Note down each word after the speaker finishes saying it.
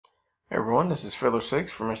Hey everyone, this is Filler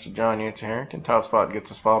 6 for Mr. John Yancey Harrington. Top spot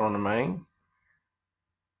gets a spot on the main.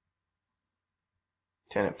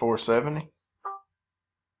 10 at 470.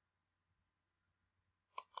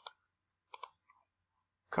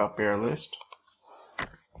 Copy our list.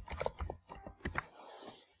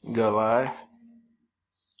 Go live.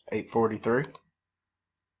 843.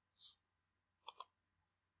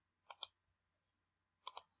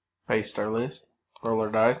 Paste our list. Roll our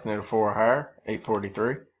dice, net a 4 or higher.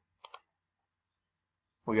 843.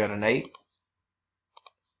 We got an 8.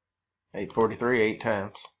 843, 8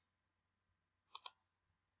 times.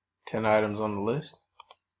 10 items on the list.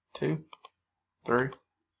 2, 3,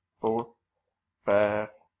 4, 5,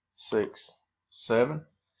 6, 7.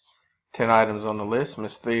 10 items on the list.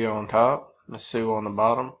 Miss Thea on top. Miss Sue on the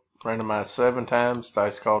bottom. Randomized 7 times.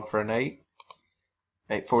 Dice called for an 8.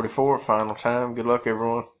 844, final time. Good luck,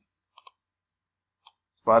 everyone.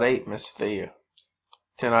 Spot 8, Miss Thea.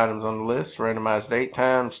 10 items on the list. Randomized 8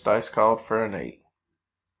 times. Dice called for an 8.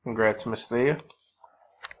 Congrats, Miss Thea.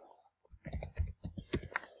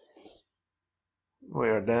 We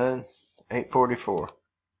are done. 844.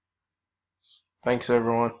 Thanks,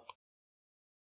 everyone.